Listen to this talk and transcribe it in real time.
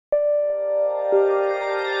Hi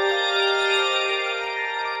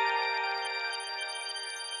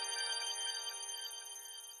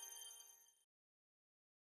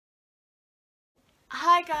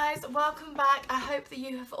guys, welcome back. I hope that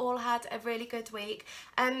you have all had a really good week.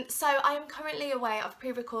 So I am currently away. I've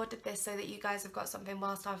pre-recorded this so that you guys have got something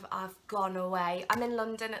whilst I've gone away. I'm in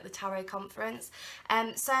London at the Tarot conference.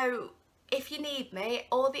 So if you need me,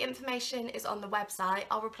 all the information is on the website.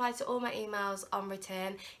 I'll reply to all my emails on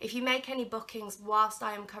return. If you make any bookings whilst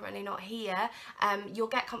I am currently not here, you'll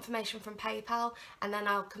get confirmation from PayPal, and then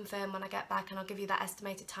I'll confirm when I get back, and I'll give you that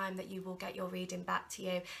estimated time that you will get your reading back to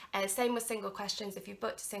you. Same with single questions. If you've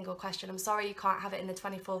booked a single question, I'm sorry you can't have it in the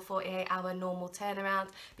 24-48 hour normal turnaround,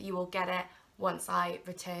 but you will get it once I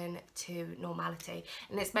return to normality.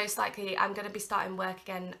 And it's most likely I'm going to be starting work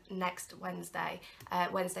again next Wednesday,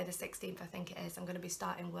 Wednesday the 16th I think it is. I'm going to be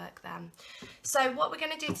starting work then. So what we're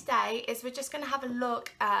going to do today is we're just going to have a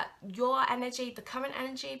look at your energy, the current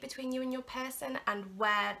energy between you and your person, and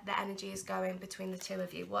where the energy is going between the two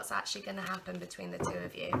of you, what's actually going to happen between the two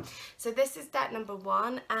of you. So this is deck number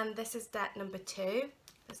 1 and this is deck number 2.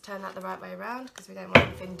 Let's turn that the right way around because we don't want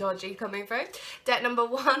anything dodgy coming through. Deck number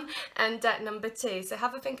 1 and deck number 2. So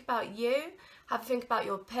have a think about you, have a think about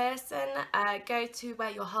your person, go to where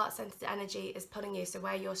your heart-centered energy is pulling you, so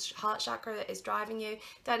where your heart chakra is driving you.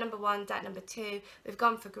 Deck number 1, deck number 2. We've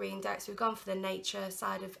gone for green decks, we've gone for the nature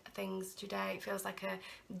side of things today. It feels like a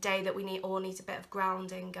day that we all need a bit of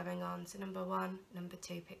grounding going on. So number 1, number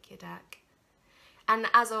 2, pick your deck. And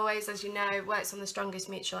as always, as you know, works on the strongest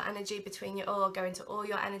mutual energy between you all. Go into all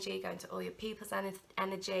your energy, go into all your people's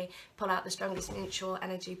energy, pull out the strongest mutual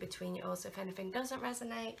energy between you all. So if anything doesn't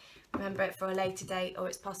resonate, remember it for a later date, or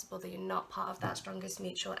it's possible that you're not part of that strongest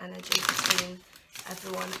mutual energy between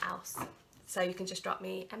everyone else. So you can just drop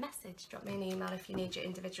me a message, drop me an email if you need your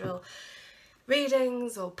individual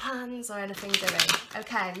readings or plans or anything doing.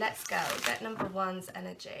 Okay, let's go. Deck number 1's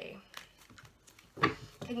energy.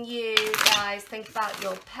 Can you guys think about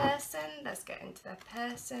your person? Let's get into their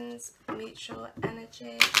person's mutual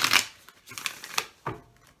energy.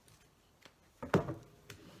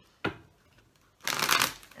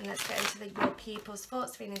 And let's get into your people's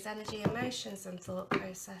thoughts, feelings, energy, emotions and thought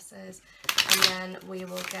processes. And then we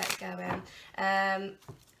will get going.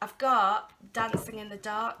 I've got Dancing in the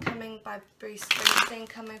Dark coming by Bruce Springsteen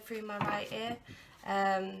coming through my right ear.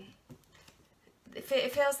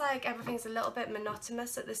 It feels like everything's a little bit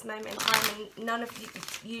monotonous at this moment in time, and none of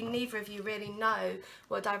neither of you really know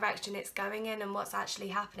what direction it's going in and what's actually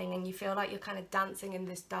happening, and you feel like you're kind of dancing in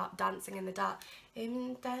this dark, dancing in the dark.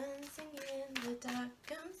 I'm dancing in the dark,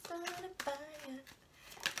 I'm started fire.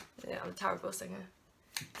 Yeah, I'm a terrible singer.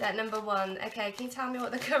 Deck number 1. Okay, can you tell me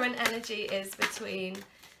what the current energy is between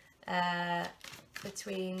the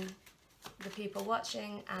people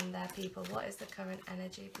watching and their people? What is the current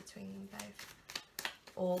energy between them both?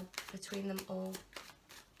 Or between them all?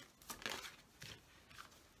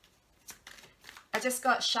 I just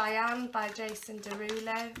got Cheyenne by Jason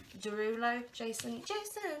Derulo. Jason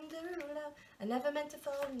Derulo. I never meant to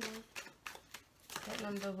fall in love. Deck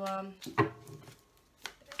number 1.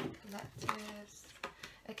 Collectives.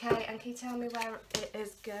 Okay, and can you tell me where it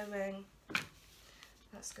is going?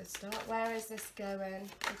 That's a good start. Where is this going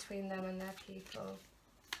between them and their people?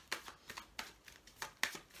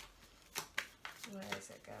 Where is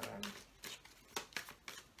it going?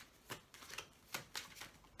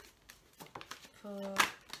 4,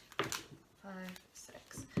 5,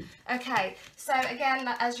 6. Okay, so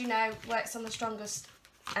again, as you know, works on the strongest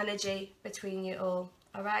energy between you all.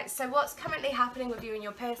 Alright, so what's currently happening with you and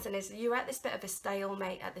your person is you're at this bit of a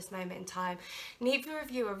stalemate at this moment in time. Neither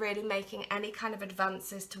of you are really making any kind of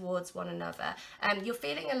advances towards one another. You're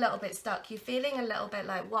feeling a little bit stuck. You're feeling a little bit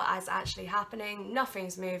like, what is actually happening?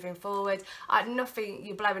 Nothing's moving forward.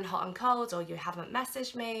 You're blowing hot and cold, or you haven't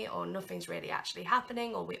messaged me, or nothing's really actually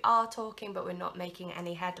happening, or we are talking but we're not making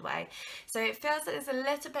any headway. So it feels that there's a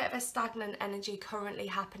little bit of a stagnant energy currently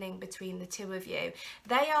happening between the two of you.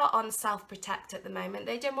 They are on self-protect at the moment.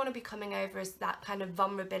 They don't want to be coming over as that kind of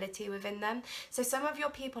vulnerability within them. So some of your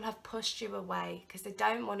people have pushed you away because they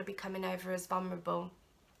don't want to be coming over as vulnerable.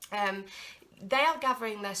 They are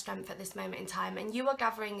gathering their strength at this moment in time, and you are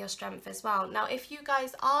gathering your strength as well. Now, if you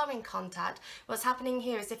guys are in contact, what's happening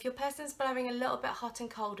here is if your person's blowing a little bit hot and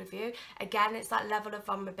cold with you, again, it's that level of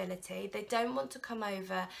vulnerability. They don't want to come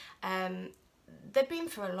over they've been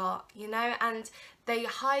through a lot, you know, and they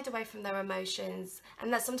hide away from their emotions.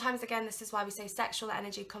 And that sometimes, again, this is why we say sexual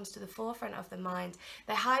energy comes to the forefront of the mind.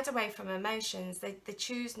 They hide away from emotions. They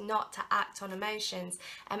choose not to act on emotions,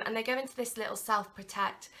 and they go into this little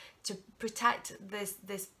self-protect to protect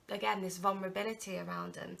this vulnerability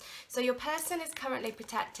around them. So your person is currently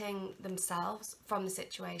protecting themselves from the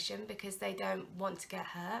situation because they don't want to get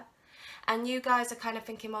hurt. And you guys are kind of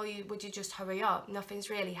thinking, well, would you just hurry up?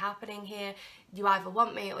 Nothing's really happening here. You either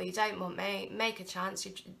want me or you don't want me. Make a choice.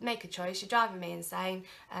 You're driving me insane.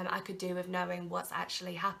 I could do with knowing what's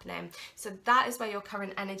actually happening. So that is where your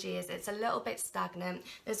current energy is. It's a little bit stagnant.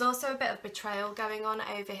 There's also a bit of betrayal going on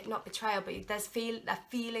over here. Not betrayal, but there's a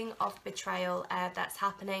feeling of betrayal that's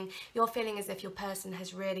happening. You're feeling as if your person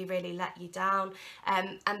has really, really let you down.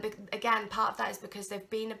 Again, part of that is because they've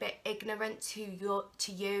been a bit ignorant to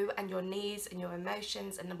you and your needs and your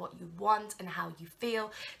emotions and what you want and how you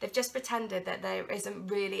feel. They've just pretended that there isn't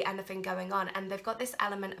really anything going on, and they've got this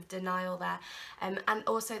element of denial there. And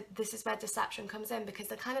also this is where deception comes in, because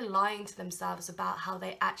they're kind of lying to themselves about how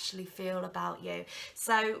they actually feel about you.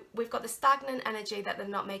 So we've got the stagnant energy that they're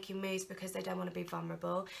not making moves because they don't want to be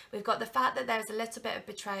vulnerable. We've got the fact that there's a little bit of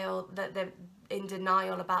betrayal, that they're in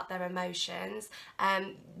denial about their emotions,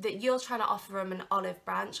 that you're trying to offer them an olive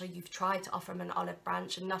branch, or you've tried to offer them an olive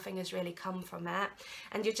branch and nothing has really come from it,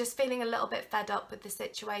 and you're just feeling a little bit fed up with the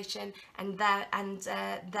situation, and they're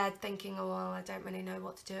thinking, oh well, I don't really know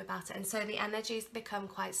what to do about it, and so the energies become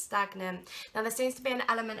quite stagnant. Now there seems to be an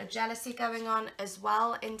element of jealousy going on as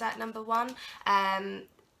well in deck number 1.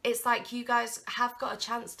 It's like you guys have got a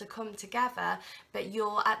chance to come together, but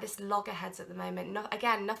you're at this loggerheads at the moment.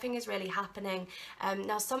 Again, nothing is really happening.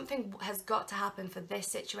 Now something has got to happen for this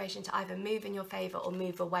situation to either move in your favour or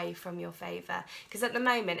move away from your favour. Because at the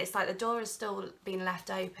moment, it's like the door has still been left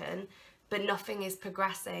open, but nothing is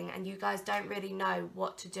progressing, and you guys don't really know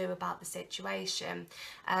what to do about the situation.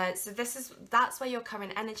 So that's where your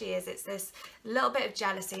current energy is. It's this little bit of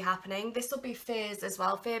jealousy happening. This will be fears as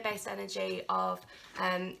well, fear-based energy of,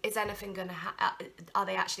 is anything gonna are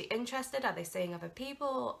they actually interested? Are they seeing other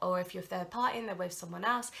people? Or if you're third party and they're with someone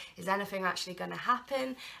else, is anything actually gonna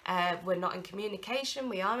happen? We're not in communication,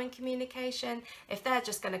 we are in communication. If they're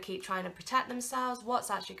just gonna keep trying to protect themselves, what's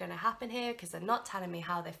actually gonna happen here? Because they're not telling me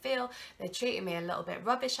how they feel. They're treating me a little bit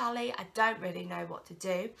rubbish, Ali. I don't really know what to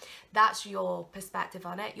do. That's your perspective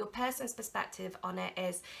on it. Your person's perspective on it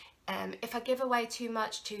is, if I give away too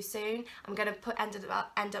much too soon, I'm going to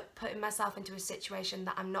end up putting myself into a situation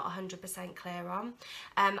that I'm not 100% clear on.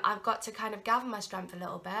 I've got to kind of gather my strength a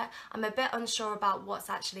little bit. I'm a bit unsure about what's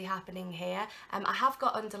actually happening here. I have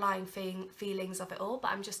got underlying feelings of it all,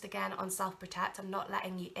 but I'm just, again, on self-protect. I'm not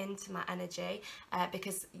letting you into my energy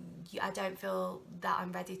because I don't feel that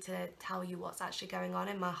I'm ready to tell you what's actually going on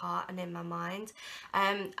in my heart and in my mind.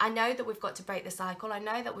 I know that we've got to break the cycle. I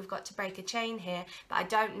know that we've got to break a chain here, but I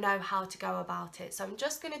don't know how to go about it. So I'm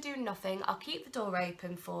just going to do nothing. I'll keep the door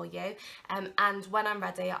open for you, and when I'm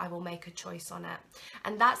ready, I will make a choice on it.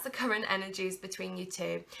 And that's the current energies between you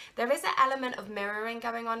two. There is an element of mirroring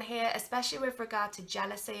going on here, especially with regard to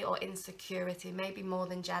jealousy or insecurity, maybe more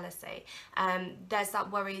than jealousy. There's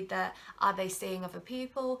that worry that, are they seeing other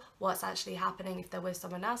people? What's actually happening if they're with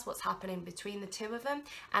someone else? What's happening between the two of them?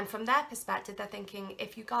 And from their perspective, they're thinking,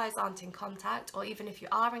 if you guys aren't in contact, or even if you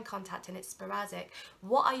are in contact and it's sporadic,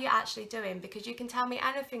 what are you actually doing? Because you can tell me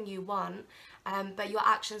anything you want, but your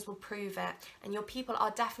actions will prove it. And your people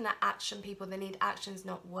are definite action people. They need actions,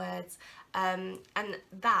 not words. And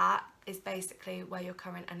that is basically where your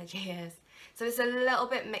current energy is. So it's a little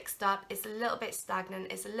bit mixed up, it's a little bit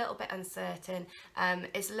stagnant, it's a little bit uncertain,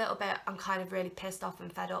 it's a little bit, I'm kind of really pissed off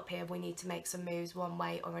and fed up here, we need to make some moves one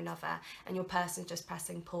way or another, and your person's just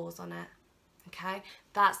pressing pause on it. Okay,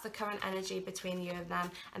 that's the current energy between you and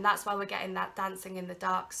them, and that's why we're getting that Dancing in the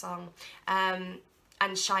Dark song.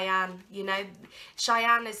 And Cheyenne, you know,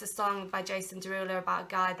 Cheyenne is a song by Jason Derulo about a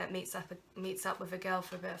guy that meets up with a girl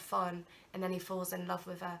for a bit of fun, and then he falls in love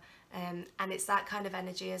with her. And it's that kind of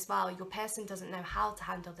energy as well. Your person doesn't know how to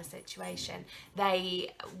handle the situation.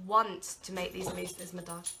 They want to make these moves. There's my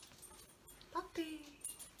dog. Puppy.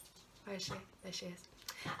 Where is she? There she is.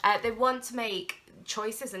 They want to make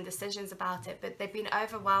choices and decisions about it, but they've been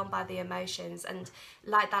overwhelmed by the emotions, and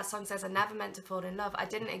like that song says, I never meant to fall in love. I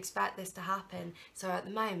didn't expect this to happen. So at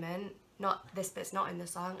the moment, this bit's not in the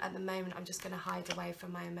song, at the moment I'm just going to hide away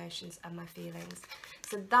from my emotions and my feelings.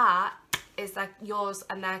 So that is like yours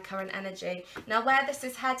and their current energy. Now where this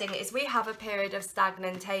is heading is we have a period of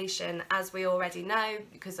stagnation, as we already know,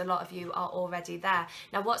 because a lot of you are already there.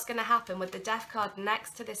 Now what's going to happen with the Death card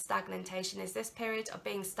next to this stagnation is this period of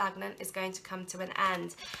being stagnant is going to come to an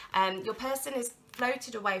end. Your person is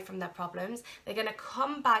floated away from their problems. They're going to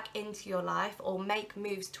come back into your life or make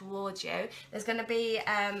moves towards you. There's going to be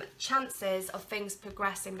chances of things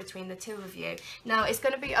progressing between the two of you. Now it's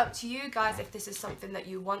going to be up to you guys if this is something that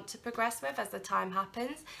you want to progress with as the time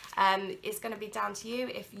happens. It's going to be down to you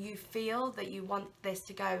if you feel that you want this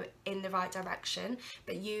to go in the right direction,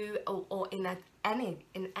 but you or in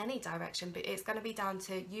any direction, but it's going to be down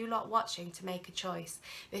to you lot watching to make a choice,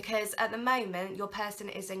 because at the moment your person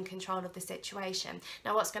is in control of the situation.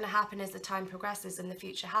 Now what's going to happen as the time progresses and the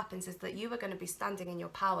future happens is that you are going to be standing in your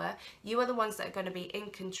power. You are the ones that are going to be in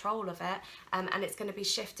control of it, and it's going to be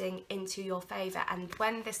shifting into your favor. And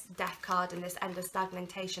when this Death card and this end of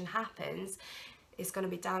stagnation happens, it's going to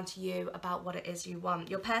be down to you about what it is you want.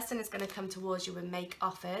 Your person is going to come towards you and make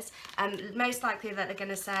offers, and most likely that they're going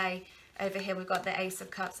to say, over here we've got the Ace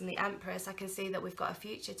of Cups and the Empress. I can see that we've got a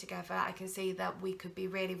future together. I can see that we could be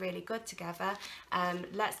really, really good together.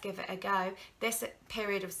 Let's give it a go. This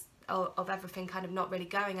period of everything kind of not really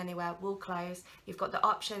going anywhere will close. You've got the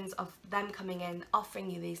options of them coming in,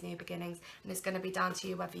 offering you these new beginnings, and it's going to be down to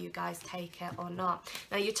you whether you guys take it or not.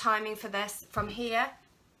 Now your timing for this from here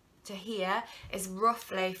to here is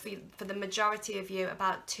roughly for the majority of you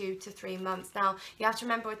about 2 to 3 months. Now you have to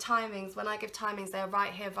remember with timings, when I give timings, they're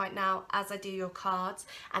right here right now as I do your cards,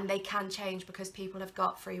 and they can change because people have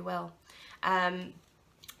got free will.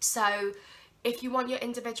 So if you want your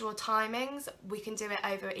individual timings, we can do it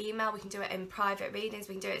over email, we can do it in private readings,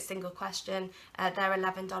 we can do it single question. They're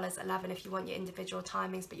 $11.11 if you want your individual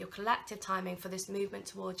timings, but your collective timing for this movement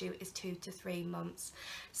towards you is 2 to 3 months.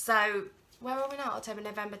 So where are we now? October,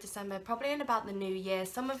 November, December, probably in about the new year.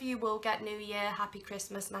 Some of you will get New Year, Happy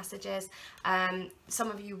Christmas messages. Some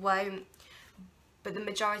of you won't. But the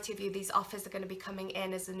majority of you, these offers are going to be coming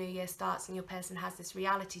in as the new year starts, and your person has this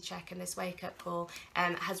reality check and this wake-up call,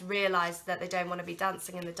 and has realised that they don't want to be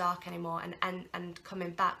dancing in the dark anymore, and coming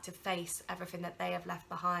back to face everything that they have left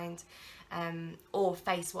behind. Or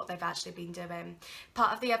face what they've actually been doing.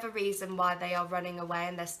 Part of the other reason why they are running away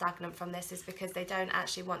and they're stagnant from this is because they don't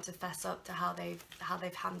actually want to fess up to how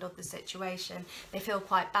they've handled the situation. They feel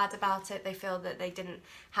quite bad about it. They feel that they didn't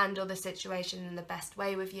handle the situation in the best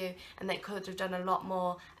way with you, and they could have done a lot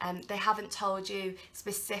more. They haven't told you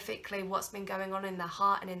specifically what's been going on in their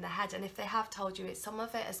heart and in their head, and if they have told you, some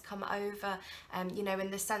of it has come over, you know, in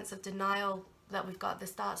the sense of denial that we've got at the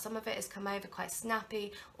start. Some of it has come over quite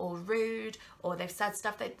snappy or rude, or they've said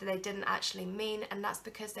stuff that they didn't actually mean, and that's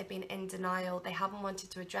because they've been in denial. They haven't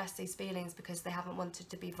wanted to address these feelings because they haven't wanted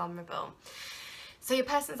to be vulnerable. So your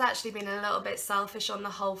person's actually been a little bit selfish on the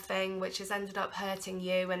whole thing, which has ended up hurting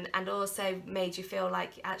you, and also made you feel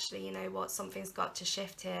like, actually, you know what, something's got to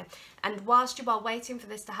shift here. And whilst you are waiting for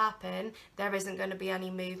this to happen, there isn't going to be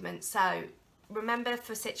any movement. So remember,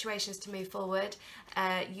 for situations to move forward,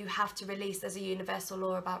 you have to release. There's a universal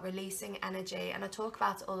law about releasing energy, and I talk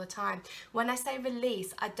about it all the time. When I say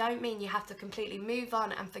release, I don't mean you have to completely move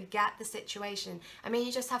on and forget the situation. I mean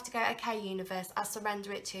you just have to go, okay, universe, I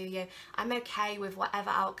surrender it to you. I'm okay with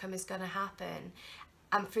whatever outcome is going to happen,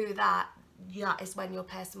 and through that is when your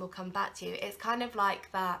person will come back to you. It's kind of like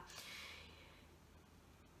that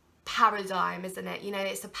paradigm, isn't it? You know,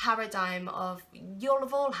 it's a paradigm of, you'll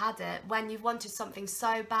have all had it, when you've wanted something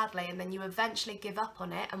so badly and then you eventually give up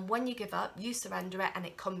on it, and when you give up, you surrender it and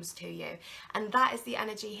it comes to you. And that is the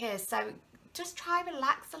energy here. So just try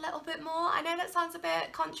relax a little bit more. I know that sounds a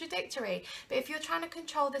bit contradictory, but if you're trying to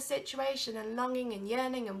control the situation and longing and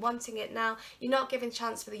yearning and wanting it now, you're not giving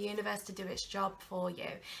chance for the universe to do its job for you.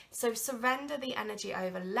 So surrender the energy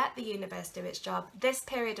over, let the universe do its job. This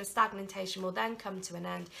period of stagnation will then come to an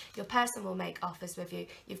end. Your person will make offers with you.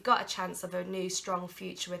 You've got a chance of a new strong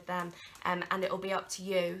future with them, and it will be up to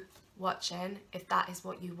you watching if that is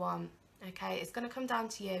what you want. Okay, it's going to come down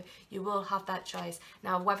to you. You will have that choice.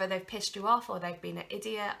 Now, whether they've pissed you off or they've been an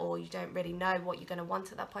idiot or you don't really know what you're going to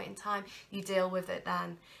want at that point in time, you deal with it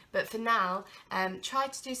then. But for now, try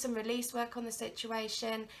to do some release work on the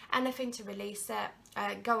situation, anything to release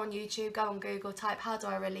it. Go on YouTube, go on Google, type, how do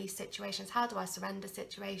I release situations? How do I surrender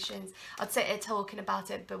situations? I'd sit here talking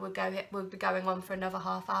about it, but we'll be going on for another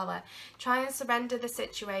half hour. Try and surrender the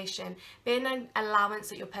situation. Be an allowance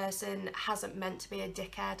that your person hasn't meant to be a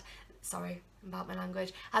dickhead. Sorry, about my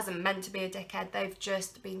language, hasn't meant to be a dickhead. They've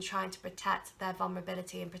just been trying to protect their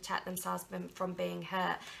vulnerability and protect themselves from being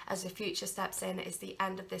hurt. As the future steps in, is the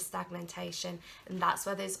end of this stagnation, and that's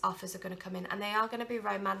where those offers are going to come in, and they are going to be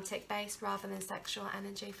romantic based rather than sexual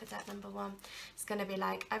energy for deck number 1. It's going to be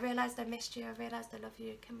like, I realised I missed you, I realised I love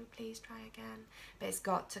you, can we please try again? But it's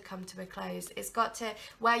got to come to a close. It's got to,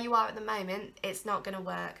 where you are at the moment, it's not going to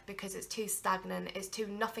work because it's too stagnant, it's too,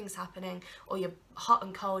 nothing's happening, or you're hot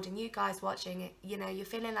and cold, and you guys watching it, you know, you're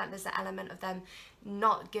feeling like there's an element of them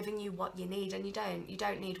not giving you what you need, and you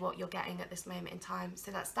don't need what you're getting at this moment in time.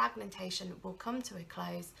 So that stagnation will come to a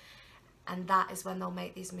close, and that is when they'll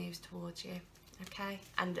make these moves towards you, okay,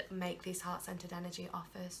 and make these heart-centered energy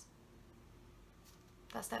offers.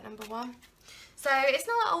 That's step number 1. So it's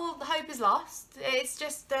not all the hope is lost. It's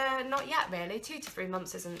just not yet, really. 2 to 3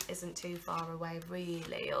 months isn't too far away,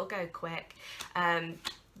 really. It'll go quick.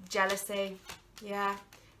 Jealousy, yeah,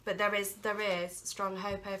 but there is strong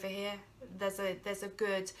hope over here. There's a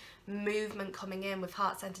good movement coming in with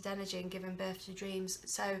heart-centered energy and giving birth to dreams.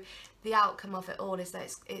 So the outcome of it all is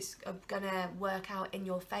that it's gonna work out in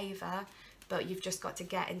your favour, but you've just got to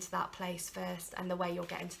get into that place first, and the way you'll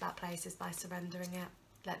get into that place is by surrendering it.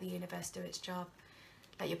 Let the universe do its job.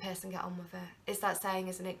 Let your person get on with it. It's that saying,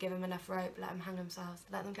 isn't it? Give them enough rope, let them hang themselves.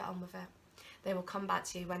 Let them get on with it. They will come back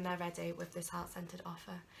to you when they're ready with this heart-centered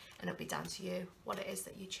offer, and it'll be down to you what it is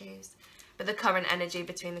that you choose. But the current energy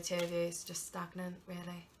between the two of you is just stagnant,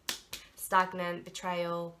 really. Stagnant,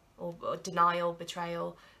 betrayal, or denial,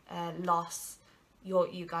 betrayal, loss.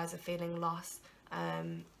 You guys are feeling lost,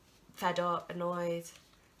 fed up, annoyed.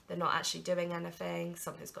 They're not actually doing anything.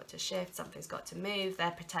 Something's got to shift, something's got to move.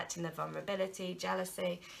 They're protecting their vulnerability,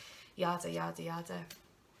 jealousy, yada, yada, yada.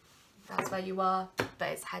 That's where you are, but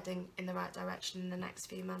it's heading in the right direction in the next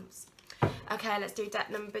few months. Okay, let's do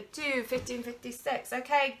deck number 2, 1556.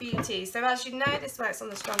 Okay, beauty. So as you know, this works on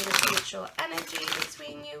the strongest mutual energy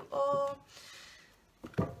between you all.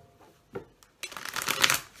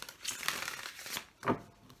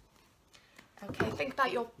 Okay, think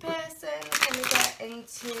about your person. Can we get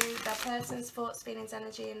into their person's thoughts, feelings,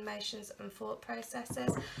 energy, emotions, and thought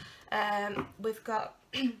processes? We've got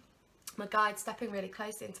my guide stepping really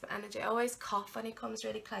closely into my energy. I always cough when he comes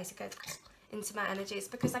really close. He goes into my energy. It's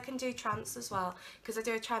because I can do trance as well, because I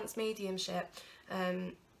do a trance mediumship.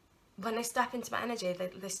 When they step into my energy,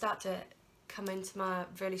 they start to come into my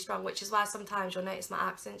really strong, which is why sometimes you'll notice my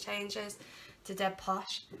accent changes to dead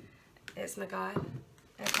posh. It's my guide.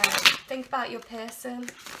 Okay, think about your person.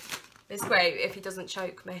 It's great if he doesn't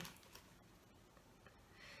choke me.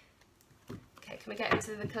 Okay, can we get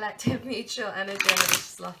into the collective mutual energy? I'm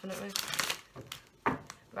just laughing at me.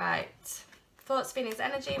 Right. Thoughts, feelings,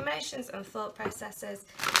 energy, emotions, and thought processes,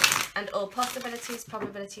 and all possibilities,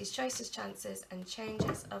 probabilities, choices, chances, and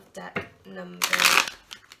changes of deck number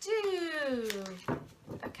 2.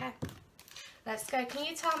 Okay. Let's go. Can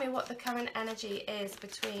you tell me what the current energy is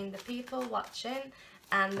between the people watching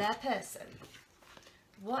and their person?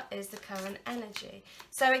 What is the current energy?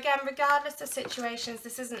 So again, regardless of situations,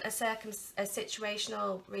 this isn't a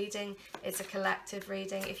situational reading, it's a collective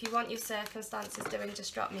reading. If you want your circumstances doing,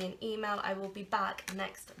 just drop me an email. I will be back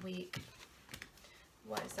next week.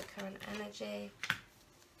 What is the current energy?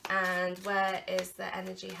 And where is the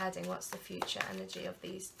energy heading? What's the future energy of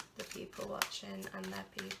the people watching and their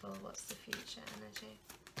people? What's the future energy?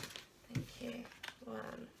 Thank you. 1,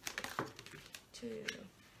 2,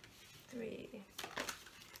 3,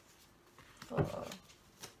 4.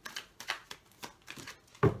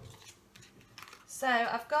 So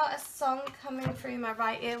I've got a song coming through my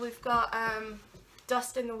right ear. We've got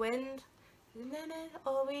Dust in the Wind.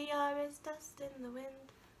 All we are is dust in the wind.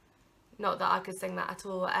 Not that I could sing that at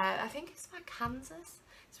all. I think it's by Kansas.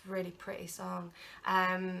 It's a really pretty song.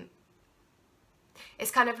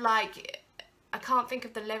 It's kind of like, I can't think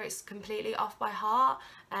of the lyrics completely off by heart,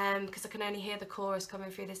 because I can only hear the chorus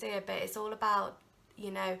coming through this ear, but it's all about,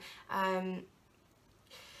 you know,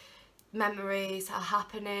 memories are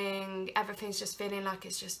happening, everything's just feeling like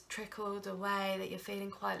it's just trickled away, that you're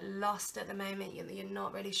feeling quite lost at the moment, you're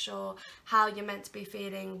not really sure how you're meant to be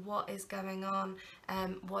feeling, what is going on,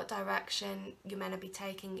 what direction you're meant to be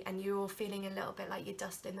taking, and you're all feeling a little bit like you're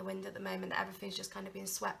dust in the wind at the moment, that everything's just kind of being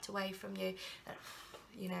swept away from you,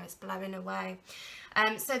 you know, it's blowing away.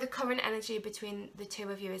 So the current energy between the two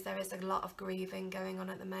of you is there is a lot of grieving going on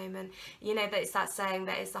at the moment. You know, that it's that saying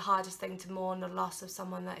that it's the hardest thing to mourn the loss of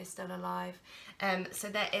someone that is still alive. So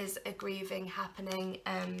there is a grieving happening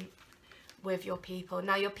with your people.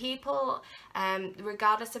 Now your people,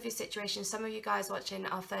 regardless of your situation, some of you guys watching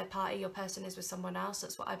are third party, your person is with someone else.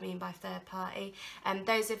 That's what I mean by third party. And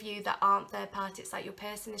those of you that aren't third party, it's like your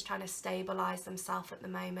person is trying to stabilize themselves at the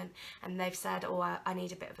moment, and they've said, oh, I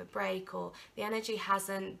need a bit of a break, or the energy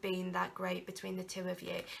hasn't been that great between the two of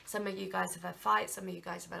you. Some of you guys have had fights, some of you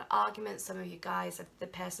guys have had arguments, some of you guys have, the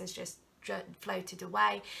person's just floated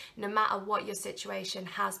away. No matter what your situation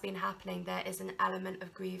has been happening, there is an element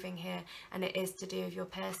of grieving here, and it is to do with your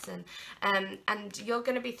person. And you're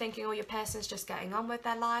going to be thinking, oh, your person's just getting on with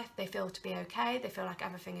their life, they feel to be okay, they feel like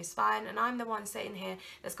everything is fine, and I'm the one sitting here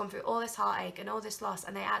that's gone through all this heartache and all this loss,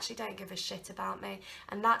 and they actually don't give a shit about me.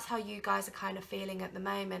 And that's how you guys are kind of feeling at the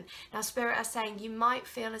moment. Now Spirit are saying you might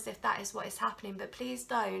feel as if that is what is happening, but please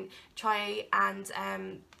don't try and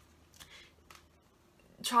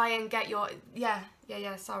get your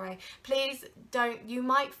sorry, please don't. You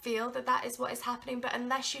might feel that that is what is happening, but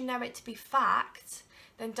unless you know it to be fact,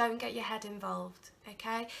 then don't get your head involved,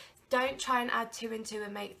 okay? Don't try and add 2 and 2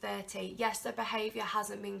 and make 30. Yes, the behaviour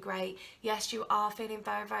hasn't been great. Yes, you are feeling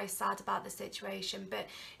very, very sad about the situation. But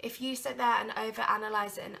if you sit there and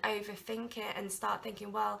overanalyze it and overthink it and start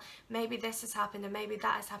thinking, well, maybe this has happened and maybe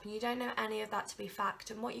that has happened, you don't know any of that to be fact.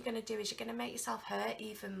 And what you're going to do is you're going to make yourself hurt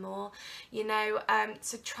even more. You know,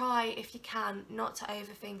 so try, if you can, not to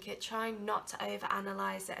overthink it. Try not to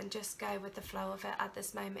overanalyze it and just go with the flow of it at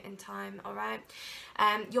this moment in time, all right?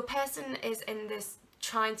 Your person is in this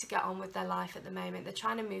trying to get on with their life at the moment. They're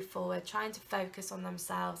trying to move forward, trying to focus on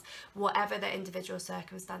themselves, whatever their individual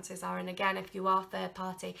circumstances are. And again, if you are third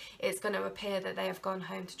party, it's going to appear that they have gone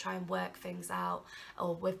home to try and work things out,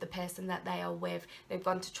 or with the person that they are with, they've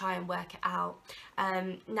gone to try and work it out.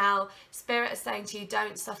 Now Spirit is saying to you,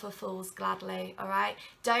 don't suffer fools gladly, all right?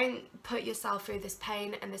 Don't put yourself through this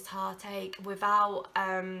pain and this heartache without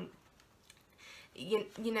you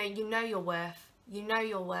know your worth. You know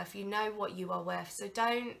your worth, you know what you are worth. So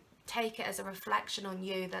don't take it as a reflection on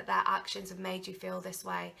you that their actions have made you feel this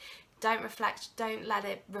way. Don't let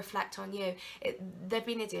it reflect on you. They've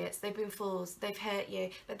been idiots, they've been fools, they've hurt you,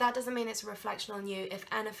 but that doesn't mean it's a reflection on you. If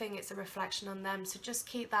anything, it's a reflection on them. So just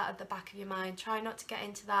keep that at the back of your mind. Try not to get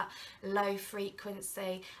into that low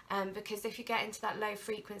frequency, because if you get into that low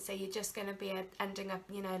frequency, you're just going to be ending up,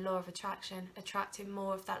 you know, law of attraction, attracting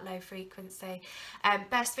more of that low frequency.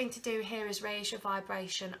 Best thing to do here is raise your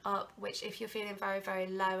vibration up, which if you're feeling very, very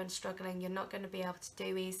low and struggling, you're not going to be able to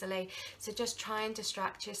do easily. So just try and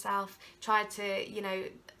distract yourself. Try to, you know,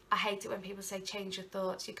 I hate it when people say change your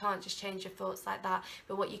thoughts. You can't just change your thoughts like that,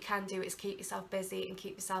 but what you can do is keep yourself busy and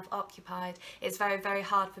keep yourself occupied. It's very, very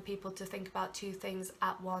hard for people to think about 2 things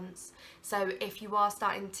at once. So if you are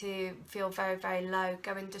starting to feel very, very low,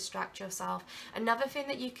 go and distract yourself. Another thing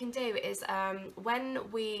that you can do is when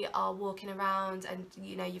we are walking around and,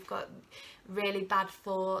 you know, you've got really bad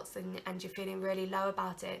thoughts and you're feeling really low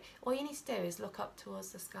about it, all you need to do is look up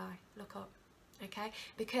towards the sky. Look up. Okay,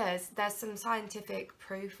 because there's some scientific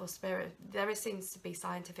proof, or there seems to be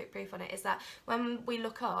scientific proof on it, is that when we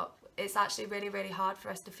look up, it's actually really, really hard for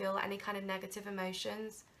us to feel any kind of negative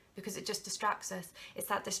emotions, because it just distracts us. It's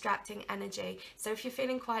that distracting energy. So if you're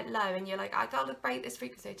feeling quite low and you're like, I gotta break this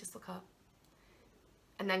frequency, just look up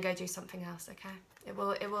and then go do something else, okay? It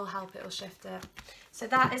will help, it will shift it. So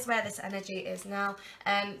that is where this energy is now.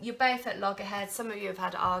 You're both at loggerheads. Some of you have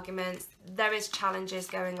had arguments. There is challenges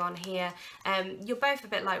going on here. You're both a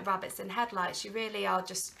bit like rabbits in headlights. You really are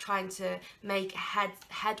just trying to make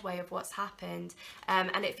headway of what's happened.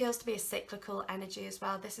 And it feels to be a cyclical energy as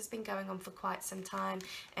well. This has been going on for quite some time.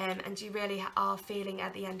 And you really are feeling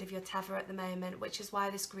at the end of your tether at the moment, which is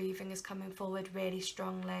why this grieving is coming forward really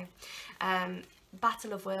strongly.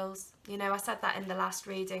 Battle of wills, you know, I said that in the last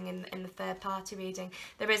reading, in the third party reading.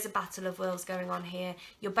 There is a battle of wills going on here.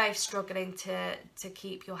 You're both struggling to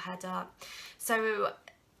keep your head up. So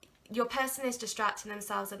your person is distracting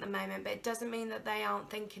themselves at the moment, but it doesn't mean that they aren't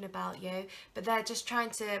thinking about you, but they're just trying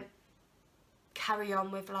to carry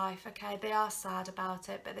on with life, okay? They are sad about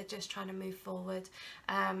it, but they're just trying to move forward.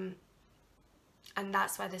 And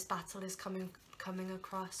that's where this battle is coming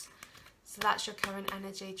across. So that's your current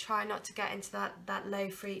energy. Try not to get into that low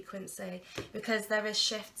frequency, because there is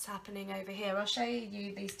shifts happening over here. I'll show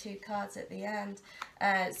you these 2 cards at the end.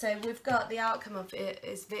 So we've got the outcome of it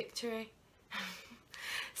is victory.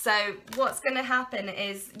 So what's going to happen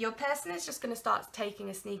is your person is just going to start taking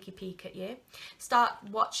a sneaky peek at you, start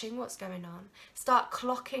watching what's going on, start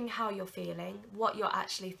clocking how you're feeling, what you're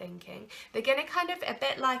actually thinking. They're going to kind of, a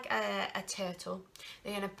bit like a turtle,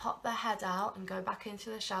 they're going to pop their head out and go back into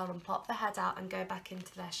the shell, and pop their head out and go back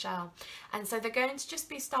into their shell. And so they're going to just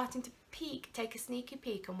be starting to peek, take a sneaky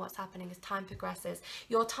peek on what's happening as time progresses.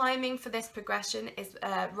 Your timing for this progression is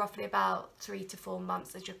roughly about 3 to 4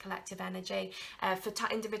 months as your collective energy. For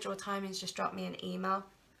individual timings, just drop me an email.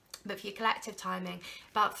 But for your collective timing,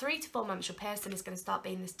 about 3 to 4 months, your person is going to start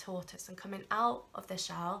being this tortoise and coming out of the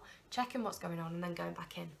shell, checking what's going on, and then going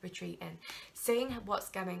back in, retreating, seeing what's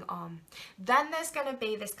going on. Then there's going to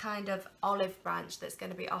be this kind of olive branch that's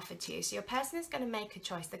going to be offered to you. So your person is going to make a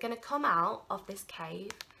choice. They're going to come out of this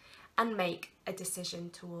cave and make a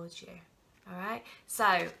decision towards you. All right.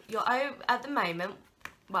 So you're at the moment,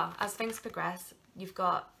 well, as things progress, you've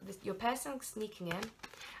got your person sneaking in,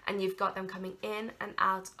 and you've got them coming in and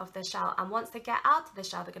out of the shell. And once they get out of the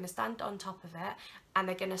shell, they're going to stand on top of it, and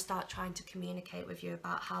they're going to start trying to communicate with you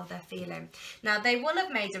about how they're feeling. Now, they will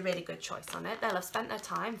have made a really good choice on it. They'll have spent their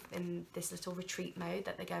time in this little retreat mode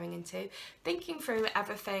that they're going into, thinking through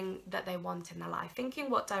everything that they want in their life, thinking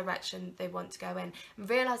what direction they want to go in, and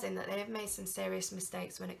realising that they've made some serious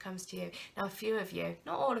mistakes when it comes to you. Now, a few of you,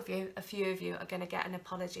 not all of you, a few of you are going to get an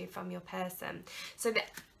apology from your person. So that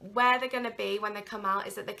where they're going to be when they come out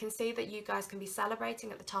is that they can see that you guys can be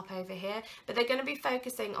celebrating at the top over here, but they're going to be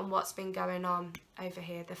focusing on what's been going on over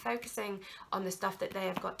here. They're focusing on the stuff that they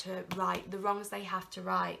have got to right, the wrongs they have to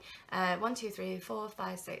right. 1, 2, 3, 4,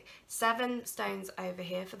 5, 6, 7 stones over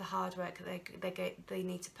here for the hard work that they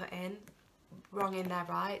need to put in, wrong in their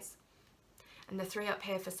rights. And the 3 up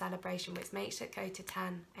here for celebration, which makes it go to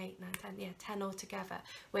 10, 8, 9, 10, yeah, 10 altogether,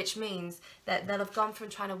 which means that they'll have gone from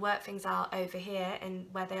trying to work things out over here and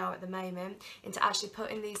where they are at the moment into actually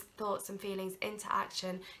putting these thoughts and feelings into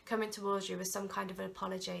action, coming towards you with some kind of an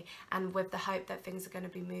apology and with the hope that things are going to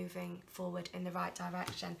be moving forward in the right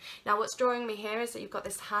direction. Now, what's drawing me here is that you've got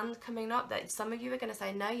this hand coming up that some of you are going to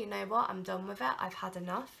say, no, you know what, I'm done with it, I've had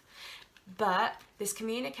enough. But this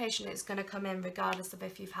communication is going to come in regardless of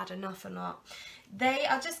if you've had enough or not. They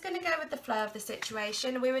are just going to go with the flow of the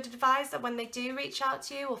situation. We would advise that when they do reach out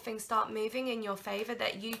to you or things start moving in your favour,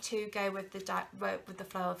 that you too go with the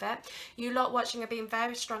flow of it. You lot watching are being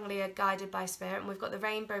very strongly guided by spirit, and we've got the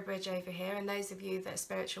rainbow bridge over here, and those of you that are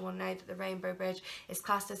spiritual will know that the rainbow bridge is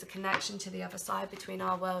classed as a connection to the other side between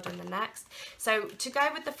our world and the next. So to go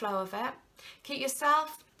with the flow of it, keep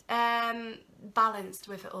yourself balanced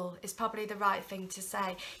with it all is probably the right thing to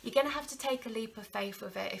say. You're going to have to take a leap of faith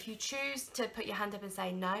with it. If you choose to put your hand up and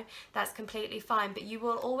say no, that's completely fine, but you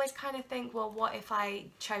will always kind of think, well, what if I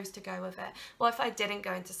chose to go with it? What if I didn't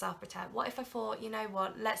go into self-protect? What if I thought, you know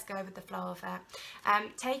what, let's go with the flow of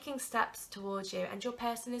it? Taking steps towards you, and your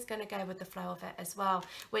person is going to go with the flow of it as well,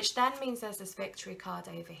 which then means there's this victory card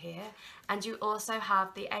over here, and you also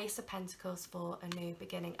have the Ace of Pentacles for a new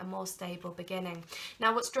beginning, a more stable beginning.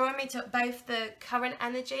 Now, what's drawing me to both the current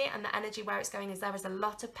energy and the energy where it's going is there is a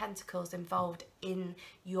lot of pentacles involved in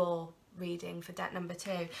your reading for deck number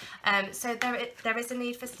 2. So there is a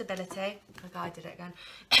need for stability. I did it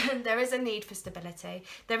again. There is a need for stability.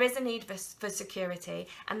 There is a need for security,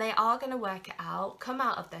 and they are going to work it out, come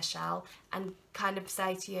out of their shell and kind of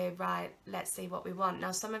say to you, right, let's see what we want.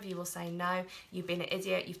 Now, some of you will say, no, you've been an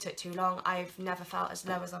idiot, you've took too long, I've never felt as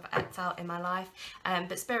low as I've felt in my life.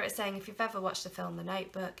 But Spirit is saying, if you've ever watched the film The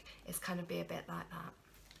Notebook, it's kind of be a bit like that.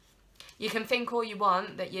 You can think all you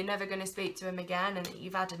want that you're never going to speak to him again and that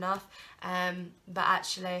you've had enough, but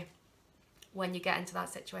actually when you get into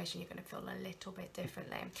that situation, you're going to feel a little bit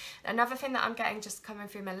differently. Another thing that I'm getting just coming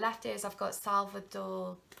through my left ear is I've got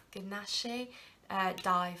Salvador Ganache,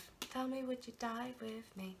 dive. Tell me, would you dive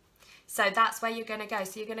with me? So that's where you're going to go.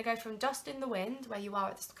 So you're going to go from Dust in the Wind, where you are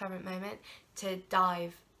at this current moment, to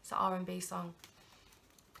Dive. It's an R&B song.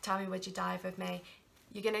 Tell me, would you dive with me?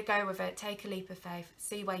 You're going to go with it, take a leap of faith,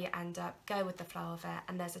 see where you end up, go with the flow of it,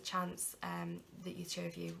 and there's a chance that you two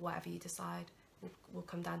of you, whatever you decide, will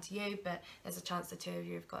come down to you, but there's a chance the two of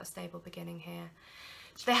you have got a stable beginning here.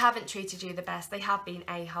 They haven't treated you the best. They have been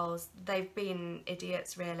a-holes. They've been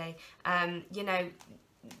idiots, really. You know,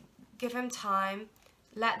 give them time.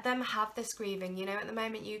 Let them have this grieving. You know, at the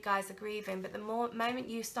moment you guys are grieving, but the moment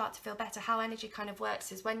you start to feel better, how energy kind of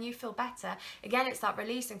works is when you feel better, again, it's that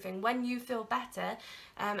releasing thing. When you feel better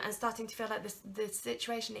and starting to feel like the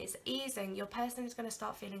situation is easing, your person is going to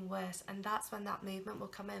start feeling worse, and that's when that movement will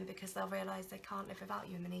come in, because they'll realise they can't live without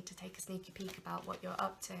you and they need to take a sneaky peek about what you're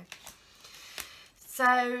up to.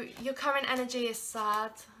 So your current energy is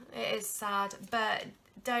sad. It is sad, but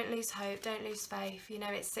don't lose hope, don't lose faith. You know,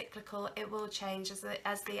 it's cyclical, it will change as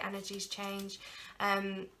the energies change.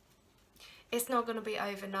 it's not going to be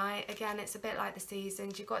overnight. Again, it's a bit like the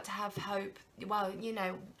seasons. You've got to have hope. Well, you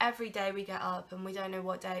know, every day we get up and we don't know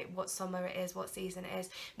what summer it is, what season it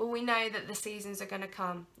is, but we know that the seasons are going to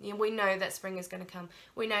come. You know, we know that spring is going to come.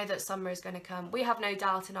 We know that summer is going to come. We have no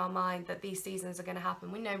doubt in our mind that these seasons are going to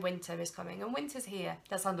happen. We know winter is coming, and winter's here.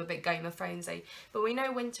 That sounds a bit Game of Thronesy, but we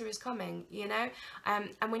know winter is coming, you know,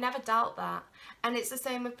 and we never doubt that. And it's the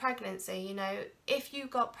same with pregnancy. You know, if you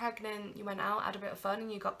got pregnant, you went out, had a bit of fun,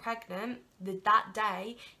 and you got pregnant that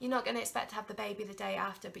day, you're not going to expect to have the baby the day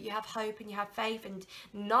after, but you have hope and you have faith and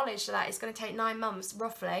knowledge that it's going to take 9 months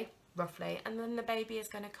roughly, and then the baby is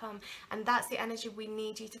going to come. And that's the energy we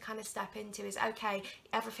need you to kind of step into. Is okay,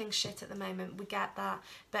 everything's shit at the moment, we get that,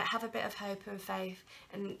 but have a bit of hope and faith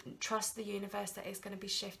and trust the universe that it's going to be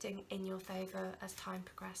shifting in your favor as time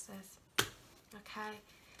progresses. Okay,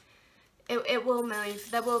 it will move,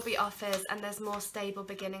 there will be offers, and there's more stable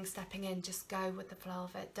beginnings stepping in. Just go with the flow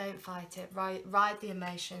of it, don't fight it. Ride the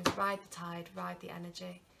emotions, ride the tide, ride the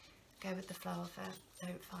energy. Go with the flow of it,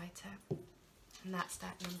 don't fight it. And that's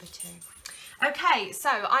step number 2. Okay, so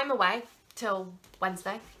I'm away till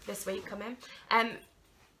Wednesday this week coming.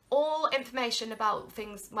 All information about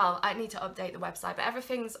things, well, I need to update the website, but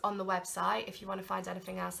everything's on the website if you want to find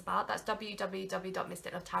anything else about. That's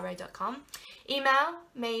www.mysticlovetarot.com. Email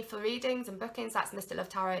me for readings and bookings, that's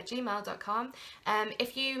mysticlovetarot@gmail.com.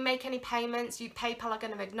 If you make any payments, PayPal are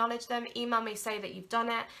going to acknowledge them. Email me, say that you've done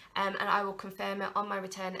it, and I will confirm it on my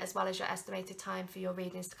return, as well as your estimated time for your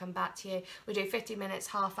readings to come back to you. We do 50 minutes,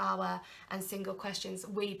 half hour, and single questions,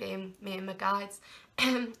 we being me and my guides.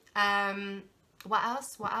 What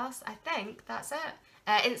else? I think that's it.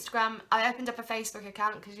 Instagram, I opened up a Facebook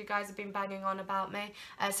account because you guys have been banging on about me.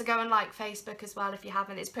 So go and like Facebook as well if you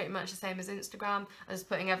haven't. It's pretty much the same as Instagram. I'm just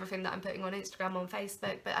putting everything that I'm putting on Instagram on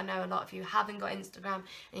Facebook, but I know a lot of you haven't got Instagram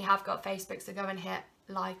and you have got Facebook, so go and hit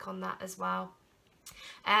like on that as well.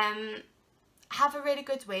 Have a really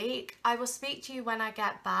good week. I will speak to you when I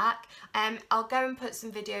get back. I'll go and put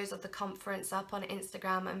some videos of the conference up on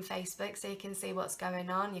Instagram and Facebook so you can see what's going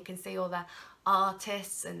on. You can see all the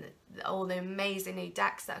artists and all the amazing new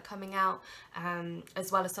decks that are coming out, as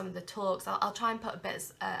well as some of the talks. I'll try and put a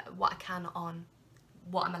bit what I can on,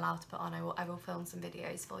 what I'm allowed to put on. I will film some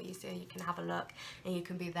videos for you so you can have a look and you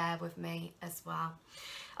can be there with me as well.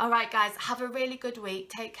 Alright guys, have a really good week.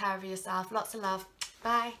 Take care of yourself. Lots of love.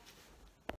 Bye.